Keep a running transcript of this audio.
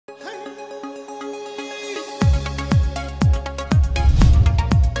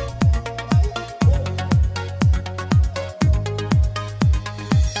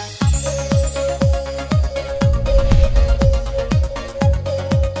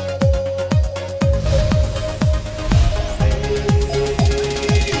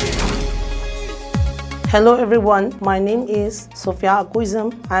Hello everyone, my name is Sophia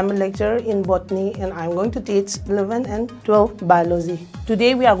Akuizam. I am a lecturer in botany and I am going to teach 11 and 12 biology.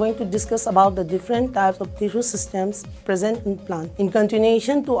 Today we are going to discuss about the different types of tissue systems present in plants. In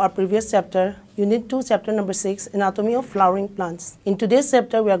continuation to our previous chapter, Unit 2, Chapter number 6, Anatomy of Flowering Plants. In today's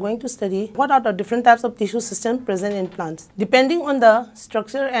chapter, we are going to study what are the different types of tissue systems present in plants. Depending on the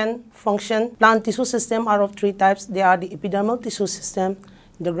structure and function, plant tissue systems are of three types. They are the epidermal tissue system,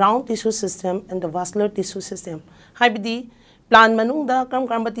 the ground tissue system, and the vascular tissue system. Haibidi plant manungda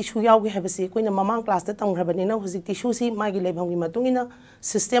karam tissue yauge habasi koina mamang class da tamgrabanina huzik tissue si magi lebhamgi matungina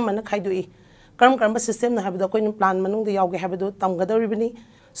system ana khaidui karam system na habida koina plant manungda yauge habado tamgadoribani.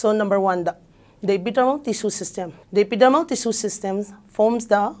 So number 1, the epidermal tissue system. The epidermal tissue system forms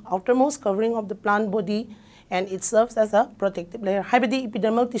the outermost covering of the plant body and it serves as a protective layer. Haibidi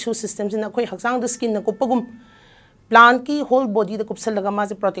epidermal tissue systems in koi haksang the skin na kupagum plant ki whole body the kupsalaga ma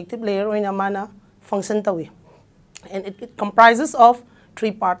protective layer oina mana function tawi. And it comprises of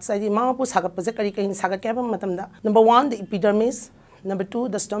three parts. Number 1, the epidermis. Number 2,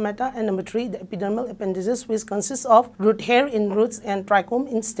 the stomata. And number 3, the epidermal appendages, which consists of root hair in roots and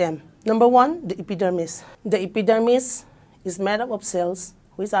trichome in stem. Number 1, the epidermis. The epidermis is made up of cells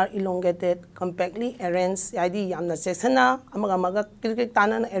which are elongated, compactly arranged,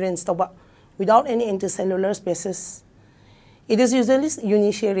 without any intercellular spaces. It is usually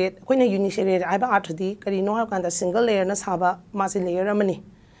uniseriate. When uniseriate, I have a single layer na saba masi layer amani,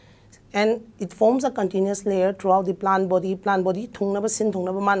 and it forms a continuous layer throughout the plant body. Plant body thungna ba sin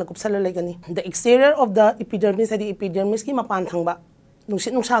thungna ba mana kupsala legani. The exterior of the epidermis, the epidermis ki mapan thangba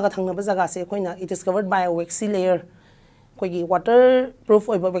nungsit nungsa ga thangna ba jaga se koina it is covered by a waxy layer. Koigi waterproof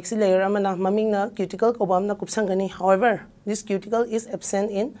oiba waxy layer amana maming na cuticle ko bam na kupsangani. However, this cuticle is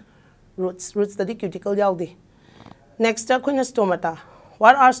absent in roots. Roots the cuticle yaudi. Next, stomata.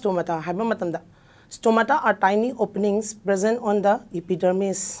 What are stomata? Stomata are tiny openings present on the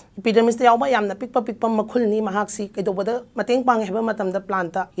epidermis. Epidermis the yauba yamna pikpa makhulni mahaksi kaidobada mateng pang heba matam the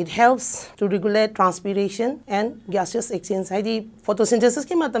planta. It helps to regulate transpiration and gaseous exchange. Haidi photosynthesis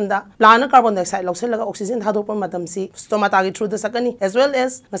ki matam da plant carbon dioxide lokselaga oxygen thadokpa matam si stomata gi through the sakani, as well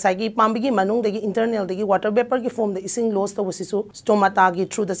as masagi pambigi manung dagi internal dagi water vapor ki form the ising loss to wasisu stomata gi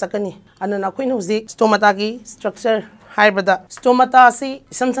through the sakani. Anana koin huzik stomata gi structure. Haibada stomata si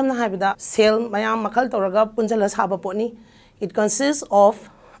samna haibada cell mayam makal toraga punjala saba poni. It consists of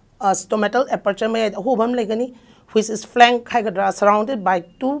a stomatal aperture mayad hobam legani, which is flanked haigadra surrounded by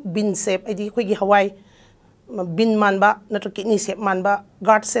two bin shape id koigi hawai bin manba natra kidney shape manba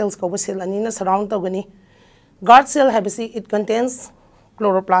guard cells ko cell anina surround togani. Guard cell habisi it contains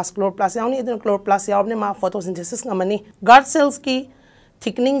chloroplast. Chloroplast yauni idun chloroplast yaubne ma photosynthesis ngamani. Guard cells ki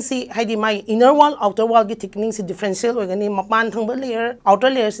thickening si haidi mai inner wall outer wall ki thickening si differential ogani. Mapan thangba layer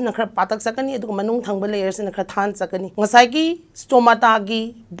outer layer sin khara patak sakani edu manung thangba layer sin khara than sakani. Ngasai ki stomata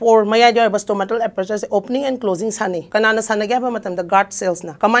gi pore maya joy stomatal aperture se opening and closing sane kanana sanagya ba matam da guard cells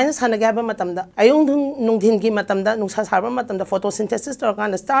na kamaina sanagya ba matam da ayung nungdhin ki matam da nungsa sarba matam da photosynthesis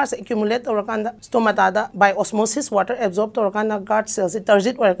torakanda stars accumulate torakanda stomata da by osmosis water absorb torakanda guard cells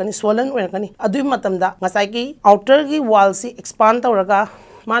turgid orakani swollen orakani adu matam da ngasai ki outer gi wall si expand toraga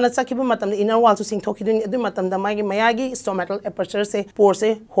mana sakiba matam da inner wall su singthokiduni adu matam da magi mayagi stomatal aperture se pore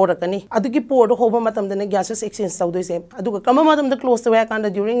se horakani adu ki pore do hoba matam da ne gases exchange tawdoi se adu ka kama matam da close to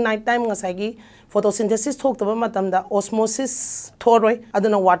kanda during night time ngasai gi photosynthesis thokta matam da osmosis thoroi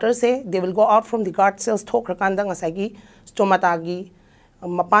aduna water se they will go out from the guard cells thokrakanda ngasai gi stomata gi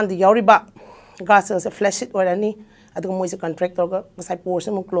mapan di yauriba guard cells se flash it orani aduga moise contract toga ngasai pores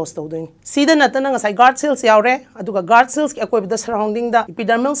mu close tawdoin sida natana ngasai guard cells yaure aduga guard cells ki akoi the surrounding the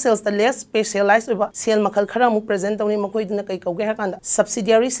epidermal cells the less specialized oba cell makhal khara mu present tawni makoi duna kai kauge hakanda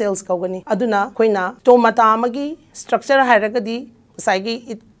subsidiary cells kaugani aduna koina stomata amagi structure hairagadi ngasai gi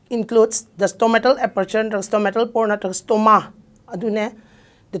it includes the stomatal aperture and stomatal pore na stoma adune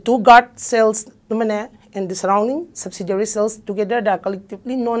the two guard cells numane and the surrounding subsidiary cells together they are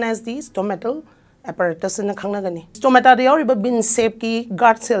collectively known as the stomatal apparatus in the Kanagani. Stomata the bin shape ki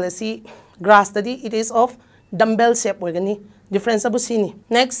guard cell si grass study it is of dumbbell shape organi difference abusini.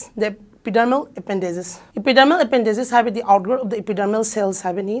 Next, the epidermal appendages. Epidermal appendages have the outgrowth of the epidermal cells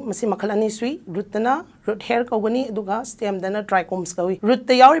have any masi makalani sui rootana root hair kawani duga stem dana trichomes kawi. Root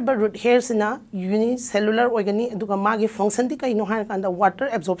the yauriba root hairs in a unicellular organi duga magi function di kai no and the water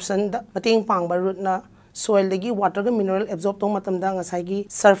absorption the mating pang ba root na soil legi water ga mineral absorb to matam da ngasai gi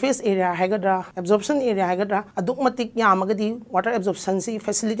surface area hagadra absorption area hagadra aduk matik yamagadi water absorption si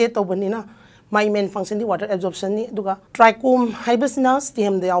facilitate to banina my main function the water absorption ni duga trichome haibasna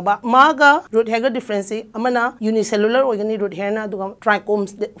stem da yauba maga root hair difference amana unicellular organi root hair na duga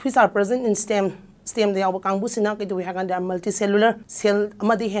trichomes which are present in stem stem da yaw kangbu sina ke dui hagan da multicellular cell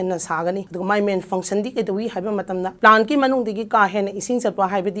amadi hen na sagani du my main function di ke dui haiba matamna plant ki manung digi ka hen ising chatwa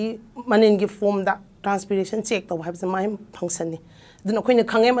haibadi manin gi form da transpiration check to haibsa my function ni dun khoina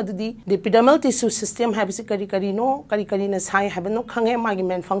khange madudi the epidermal tissue system habisi kari na sai habano khange magi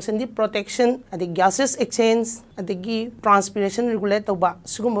main function di protection adi gases exchange adi transpiration regulate to ba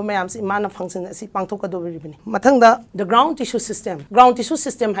sugumba mayam si mana function asi pangthok ka do ribani mathangda the ground tissue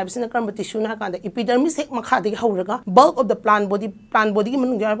system habisi na karma tissue na ka da epidermis hek makha digi hauraga bulk of the plant body gi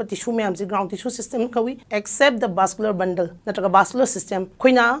manung ya tissue mayam si ground tissue system kawi except the vascular bundle natraga vascular system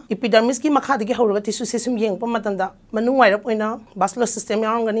khoina epidermis ki makha digi hauraga tissue system yeng pa matamda manung wairap oina vascular system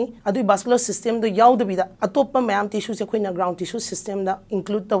yaungani adu vascular system do yaudabida atoppa mayam tissue se khoina ground tissue system da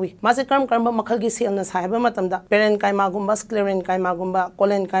include tawi mase karma makhal gi cell na saiba matamda parenchyma gumba sclerenchyma gumba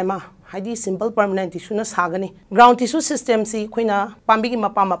collenchyma haidi simple permanent tissue na sagani ground tissue system si khoina pambi gi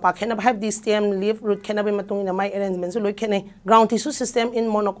mapa khena have the stem leaf root khena be matung ina my arrangement so loi khene ground tissue system in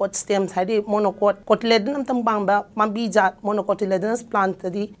monocot stems haidi monocot cotyledon tam bangba pambi jat monocotyledonous plant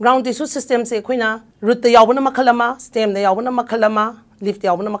di ground tissue system se khoina root ta yawbana makhalama stem da yawbana makhalama leaf ta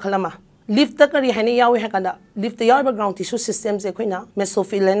yawbana makhalama leaf ta kari haini yawi hakanda leaf ta yawa ground tissue system se khoina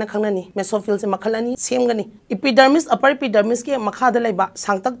mesophyll na khangnani mesophyll se makhalani semgani epidermis upper epidermis ke makha da laiba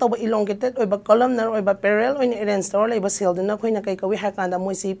sangtak toba elongated oiba columnar oiba parallel oin arranged tor laiba cell duna khoina kai kawi hakanda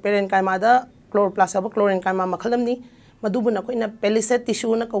moisi parenchyma da chloroplast aba chlorenchyma makhalamni madubuna khoina palisade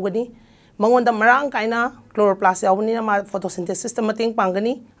tissue na kogani mangonda marang kaina chloroplast yawni na ma photosynthesis ta mating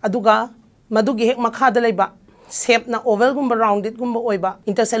pangani aduga madugi hek makha da laiba shape na oval gumba rounded gumba oiba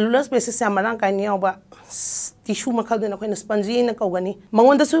intercellular spaces ya marang kaini yawa tissue makhal dena khoina spongy na kogani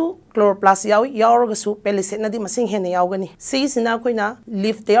mangonda su chloroplast yawi yawraga su palisade na di masing hena yawgani si sina khoina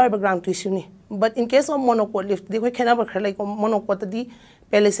leaf te yawa ground tissue ni but in case of monocot leaf di khoi khena ba khralai ko monocot di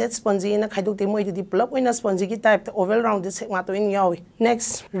palisade spongy na khaiduk te moi di plug oina spongy ki type the oval rounded se ma to in yawi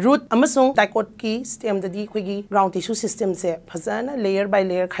next root amasung dicot ki stem da di khoi gi ground tissue system se phajana layer by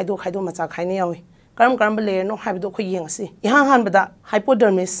layer khaido macha khaina yawi karam layer no habdo ko yengasi yahan han bada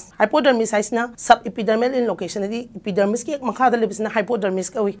hypodermis haisna subepidermal in location di epidermis ki makha da lebisna hypodermis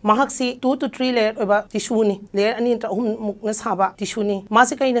ka wi mahaksi 2 to 3 layer oba tissue ni layer ani ta mukna saba tissue ni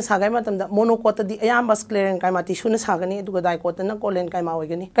masi kai na sagai matamda monocot di ayamba sclerenchyma tissue na sagani duga dicot na collenchyma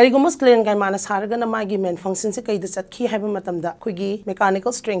oigani kariguma sclerenchyma na sarga na magi main function se kai da chatki haiba matamda khoigi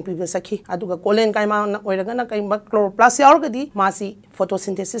mechanical strength pi sakhi aduga collenchyma na oiraga na kai chloroplast yaurga di masi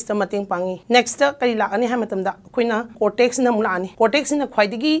photosynthesis ta mating pangi next kari la ani hamatamda khoina cortex na mulani cortex na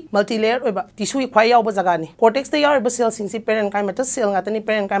khwaidigi multilayer oiba tissue khwai yawba jaga ni cortex ta yawba cell sing si parenchyma cell ngatani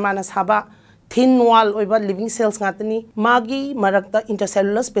parenchyma na saba thin wall oiba living cells ngatani magi marakta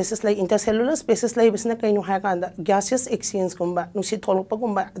intercellular spaces lai bisna kainu ha kanda gaseous exchange kumba nusi tholpa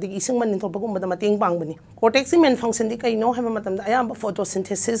kumba adigi ising man tholpa kumba da mating pangbani cortex main function di kaino ha matamda ayamba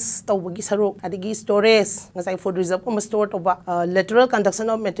photosynthesis tawbagi saruk adigi storage ngasai food reserve kumba store toba lateral conduction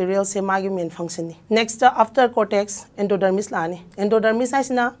of materials se magi main function ni next after cortex endodermis lani endodermis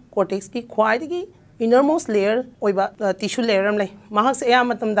aisna cortex ki khwaidigi innermost layer oiba tissue layer am lai mahak se ya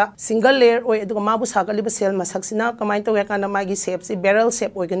matamda single layer oi aduga mabu sagali ba cell masaksina kamai to yakana magi shape si barrel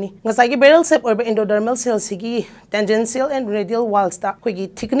shape oigani ngasai gi barrel shape oiba endodermal cell sigi tangential and radial walls ta koigi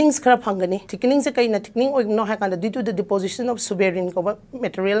thickenings khara phangani thickening se kaina thickening oig no hakanda due to the deposition of suberin ko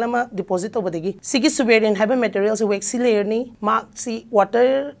material ama deposit obadegi sigi suberin haba material se waxy layer ni mark si water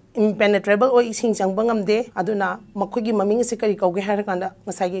impenetrable or ising changbangam de aduna makhogi maming se kari kauge har kanda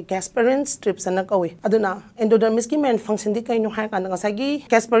ngasagi Casparian strips ana kawi aduna endodermis ki main function di kaino har kanda ngasagi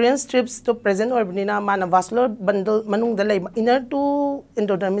Casparian strips to present or binina mana vascular bundle manung da lai inner to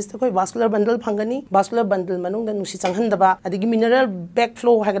endodermis ta koi vascular bundle phangani vascular bundle manung da nusi changhan daba adigi mineral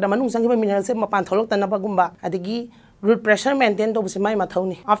backflow hagada manung changiba mineral se mapan tholok tanaba gumba adigi root pressure maintain to mai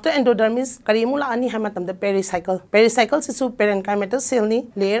mathoni after endodermis karimula ani hamatam the pericycle sisu parenchyma cell ni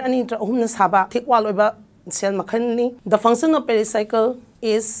layer ani intra na saba thick wall oiba cell makhan ni the function of pericycle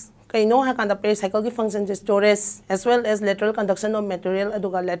is kaino hakanda pericycle ki function is storage as well as lateral conduction of material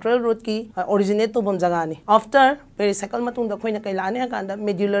aduga lateral root ki originate to bom jaga ni after pericycle matung da khoina kaila ani hakanda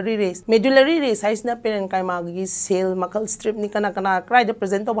medullary rays size na parenchyma gi cell makal strip ni kana cry the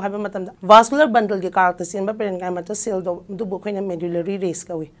present to haba matam da vascular bundle ki character sin ba parenchyma to cell do du bo khoina medullary rays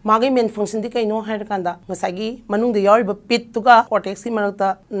kawi magi main function di kaino hakanda ngasagi manung da yari ba pit to ka cortex ki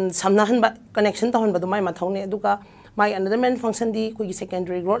manakta samna han ba connection ta hon ba du mai mathone aduga my another main function di koi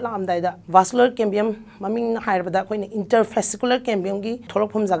secondary growth la amdai da vascular cambium maming hairba koi interfascicular cambium gi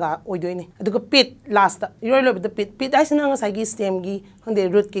tholokphom jaga oidoini aduga pit last da iroi the pit aisna ngasai gi stem gi khangde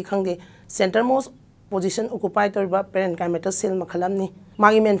root ki khangde centermost position occupied or parenchyma cell makhalam ni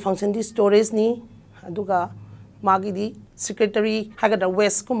magi main function di storage ni aduga magi di secretary hagada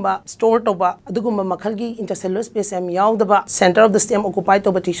waste kumba store toba adugumba makhalgi intercellular space am yaudaba center of the stem occupied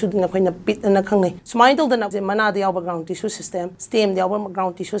toba tissue dina khoina pit na khangnai sumai to dana mana da yawba ground tissue system stem da yawba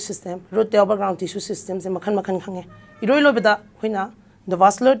ground tissue system root da yawba ground tissue system je makhan khange iroi lobeda khoina the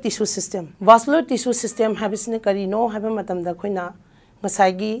vascular tissue system habisne kari no habe matam da khoina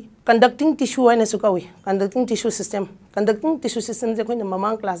ngasagi conducting tissue aina sukawi conducting tissue system je khoina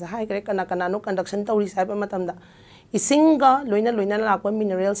mamang class hai kare kana no conduction tawri saiba matam da isinga loina lakwa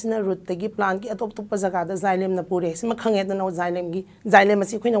minerals na root tagi plant ki atop top jaga da xylem na pure sima khange da no xylem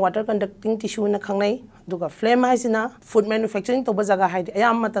asi khoina water conducting tissue na khangnai duga phlegm haisina food manufacturing toba jaga hai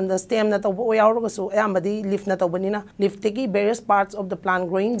ayam matam da stem na toba oyawro so ayam badi leaf na toba nina leaf tagi various parts of the plant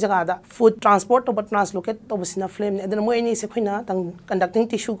growing jaga da food transport toba translocate toba sina phlegm ne adana moi ni se khoina tang conducting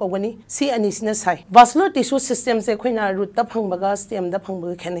tissue ko gani si ani sina sai vascular tissue system se khoina root ta phangbaga stem da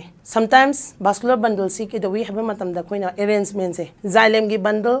phangbaga khane sometimes vascular bundle si ke the we have matam da khoina arrangement se xylem gi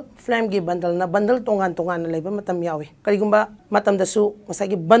bundle phlegm gi bundle na bundle tongan leba matam yawi karigumba matam da su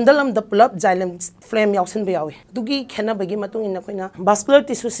masagi bundle am da pull up xylem phlegm yausin ba yawi dugi khena bagi matung ina khoina vascular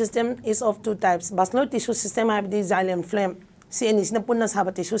tissue system is of two types vascular tissue system have the xylem phlegm si ani sina punna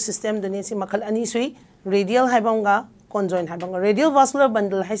saba tissue system dune si makhal ani sui radial haibanga conjoint haibanga radial vascular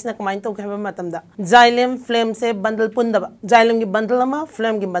bundle haisna kamain to khaba matam da xylem phlegm se bundle pundaba xylem gi bundle ama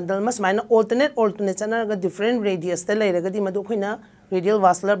phlegm gi bundle ma smaina alternate chana ga different radius te leiraga di madu khoina radial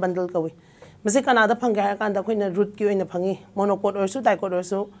vascular bundle kawi mase kanada phanga ha kan da khoina root ki oina phangi monocot or su dicot or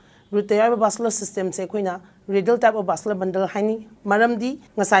su root te vascular system se khoina radial type of vascular bundle haini maramdi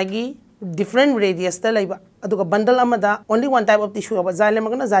ngasagi different radius te leiba aduga bundle amada only one type of tissue aba xylem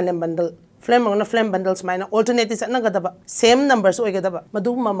agana xylem bundle phlegm agana phlegm bundles maina alternate is anagadaba same numbers oigadaba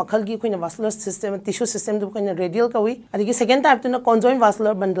madu makhal gi khoina vascular system tissue system du khoina radial kawi adigi second type tuna conjoint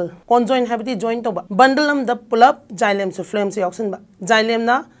vascular bundle conjoint habiti joint toba bundle am the pull up xylem so phlegm so yauksan ba xylem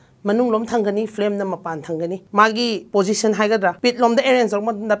na manung lom thangani phlegm na mapan thangani magi position haigadra pit lom the arrange or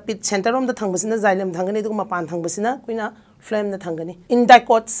the pit center lom the thangbasina xylem thangani du mapan thangbasina kuina phlegm na thangani in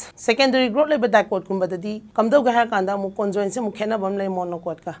dicots secondary growth leba dicot kumba dadi kamdau ga ha kanda mu conjoint se mu khena bam le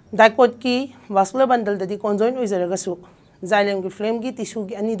monocot ka dicot ki vascular bundle dadi conjoint oizaraga su xylem gi phlegm gi tissue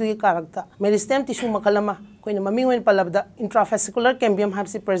gi ani du gi karakta meristem tissue makalama koina maming wen palabda intravascular cambium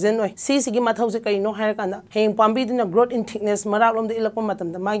habsi present oi si gi mathau se kai no hair kanda heng pambi dina growth in thickness marak lom de ilakpa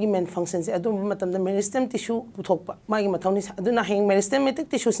matam da magi main function se adum matam da meristem tissue puthokpa magi mathau ni aduna heng meristematic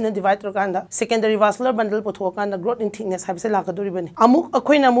tissue sina divide ro kanda secondary vascular bundle puthok kanda growth in thickness habse lakaduri bani amuk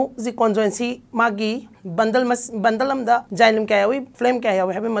akoina mu ji conjoint si magi bundle am da xylem ka yawi phlegm ka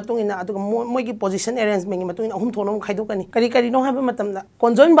yawi habe matung ina aduga moi gi position arrangement gi matung ina ahum thonom khaidu kani kari no habe matam da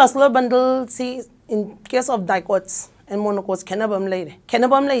conjoint vascular bundle si in case of dicots and monocots kenabam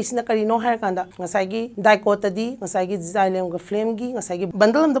lay isna kari no hair kanda ngasagi dicot adi ngasagi xylem ga phlegm gi ngasagi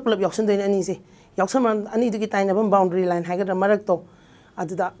bundle am da pull up yauksan doin ani se yauksan ani du gi taina bam boundary line haga marak to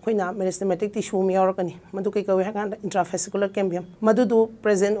aduda khoina meristematic tissue mi yarakani madu kai kawi hakanda intravascular cambium madu du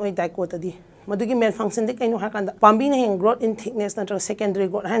present oi dicot adi madugi main function de kaino hakanda pambi na heng growth in thickness na secondary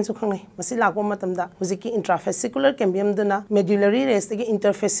growth han su khangai masi lakwa matam da huziki intravascular cambium dana medullary race de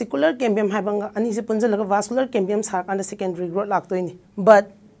intervascular cambium habanga ani se punjalaga vascular cambium sa kanda secondary growth laktoini but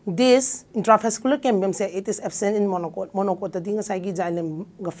this intravascular cambium se it is absent in monocot the dinga sai gi xylem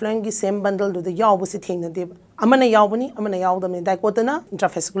ga phlegm gi same bundle do the yaw bu si thengna de amana yawbani amana yawdam ni dicot na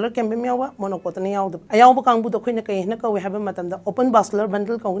intravascular cambium yawa monocot na yawd ayaw bu kang bu do khoina kai na ka we have matam da open vascular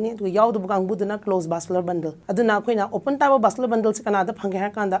bundle ka ni do yawd bu kang bu na closed vascular bundle aduna khoina open type of vascular bundle se kana da phang ha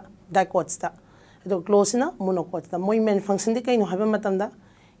kanda dicots ta do close na monocot da moi main function de kai no have matam da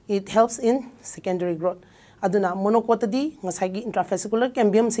it helps in secondary growth aduna monocot di ngasagi intravascular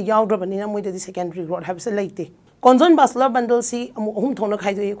cambium se yawdrabani na moi de secondary growth have se laite conjoint vascular bundle si hum thona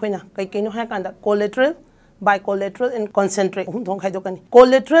khaido khoina kai kai no ha kanda collateral bicollateral and concentric hum thong khaido kani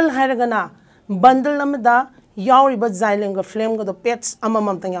collateral hairagana bundle amada yauriba xylem ga phlegm ga do pets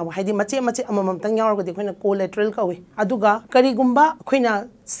amamam tang yaw haidi mache amamam tang yaw ga di khoina collateral kawi aduga karigumba khoina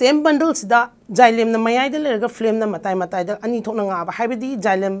same bundle sida xylem na mayai de lerga phlegm na matai da ani thona nga ba haibidi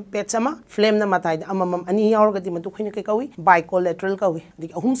xylem pets ama phlegm na matai da amamam ani yaw ga di madu khoina kai kawi bicollateral kawi di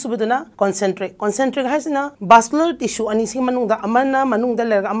ahum subuduna concentric hasina vascular tissue ani si manung da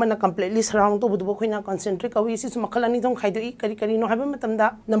lerga amana completely surround to budu khoina concentric kawi si sumakhala ni thong khaido i kari no haba matam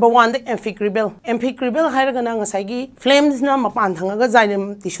da number 1 the amphicribal hairaga na ngasagi phlegm na mapan thanga ga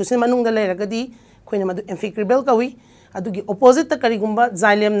xylem tissue si manung da lerga di khoina madu amphicribal kawi adugi opposite ta karigumba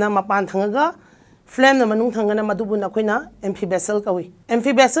xylem na mapan thangaga Phlegm na manung thangana madubuna koina amphivessel kawi.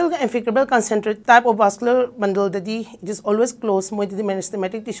 Amphivessel ka amphicable concentric type of vascular bundle dadi it is always closed moi the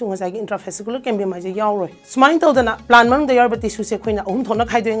meristematic tissue ngasai intravascular can be ma je yaw roi. Smine to dana plan mang da yarba tissue se koina ahum thona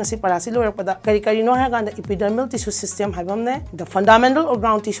khaidoi ngasi parasi lorak pada kari no ha ganda epidermal tissue system haibam ne, the fundamental or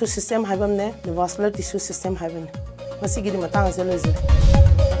ground tissue system haibam ne, the vascular tissue system haibam ne. Masi gidi matang se loise.